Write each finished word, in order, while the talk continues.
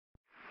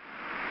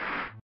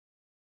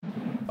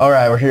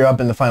Alright, we're here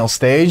up in the final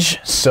stage,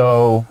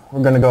 so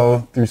we're going to go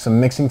through some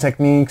mixing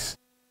techniques,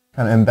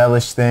 kind of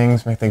embellish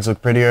things, make things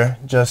look prettier.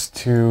 Just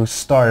to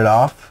start it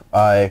off,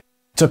 I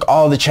took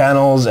all the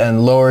channels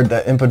and lowered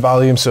the input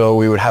volume so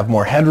we would have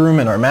more headroom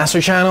in our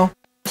master channel.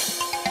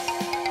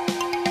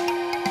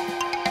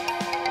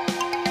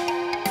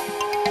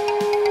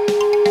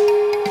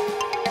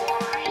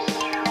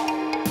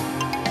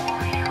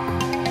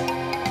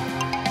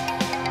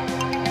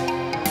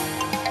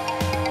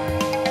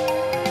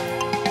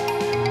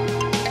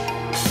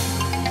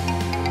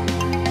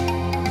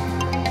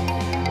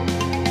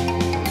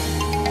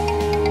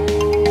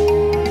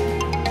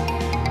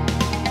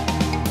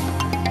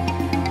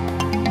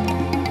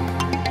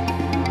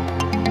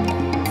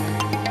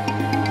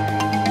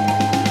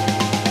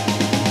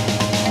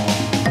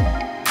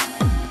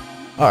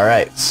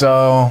 Alright,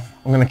 so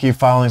I'm going to keep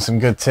following some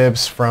good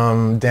tips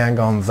from Dan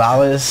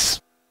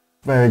Gonzalez,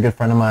 very good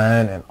friend of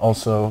mine, and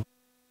also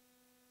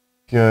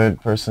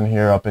good person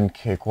here up in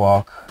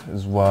Cakewalk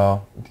as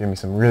well. Give me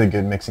some really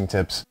good mixing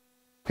tips.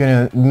 I'm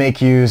going to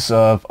make use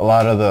of a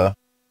lot of the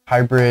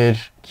hybrid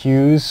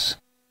cues,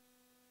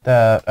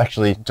 that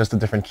actually just the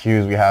different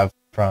cues we have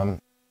from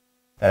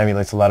that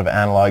emulates a lot of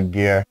analog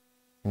gear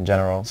in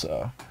general.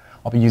 So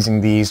I'll be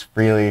using these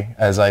freely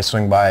as I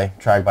swing by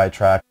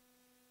track.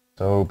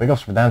 So big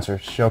ups for Dancer,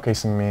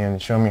 showcasing me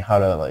and showing me how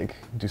to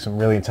do some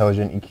really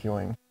intelligent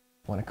EQing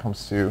when it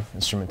comes to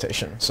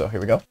instrumentation. So here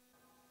we go.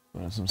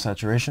 Some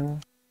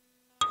saturation.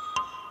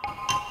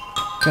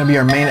 It's gonna be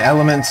our main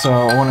element, so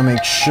I want to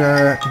make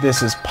sure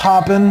this is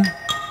popping.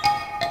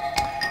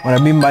 What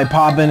I mean by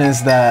popping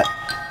is that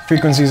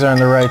frequencies are in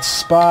the right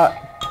spot.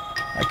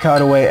 I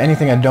cut away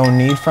anything I don't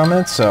need from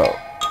it, so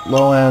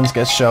low ends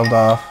get shelved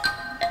off.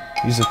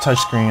 Use a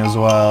touchscreen as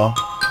well.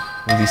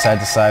 Move these side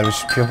to side, which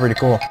feel pretty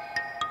cool.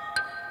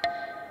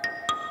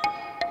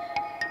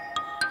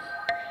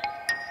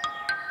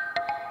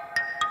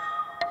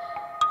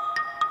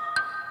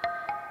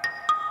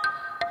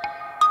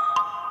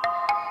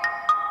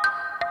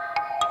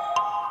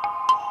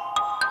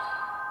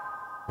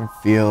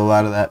 Feel a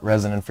lot of that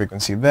resonant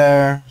frequency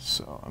there,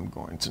 so I'm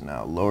going to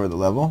now lower the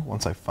level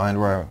once I find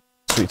where our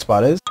sweet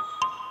spot is.